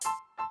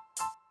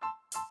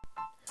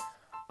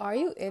Are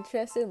you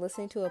interested in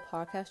listening to a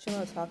podcast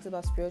channel that talks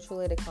about spiritual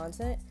related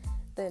content?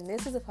 Then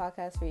this is a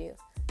podcast for you.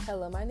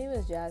 Hello, my name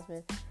is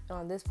Jasmine, and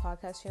on this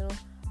podcast channel,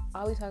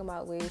 I'll be talking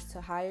about ways to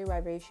higher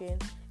vibration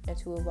and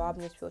to evolve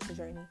in your spiritual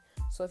journey.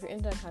 So if you're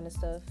into that kind of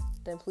stuff,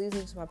 then please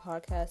listen to my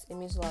podcast. It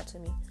means a lot to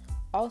me.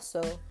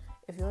 Also,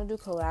 if you want to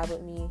do collab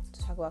with me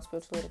to talk about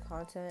spiritual related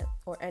content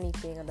or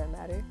anything of that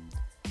matter,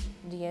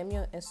 DM me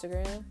on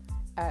Instagram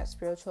at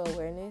spiritual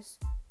awareness.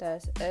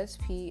 That's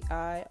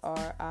SPIRITUALL.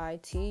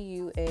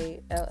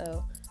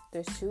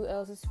 There's 2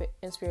 L's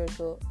in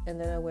spiritual and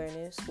then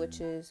awareness,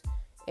 which is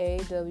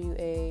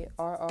AWARRESS.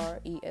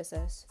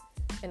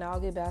 And I'll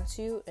get back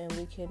to you and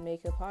we can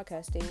make a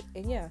podcast date.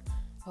 And yeah,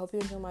 I hope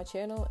you enjoy my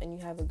channel and you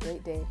have a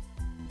great day.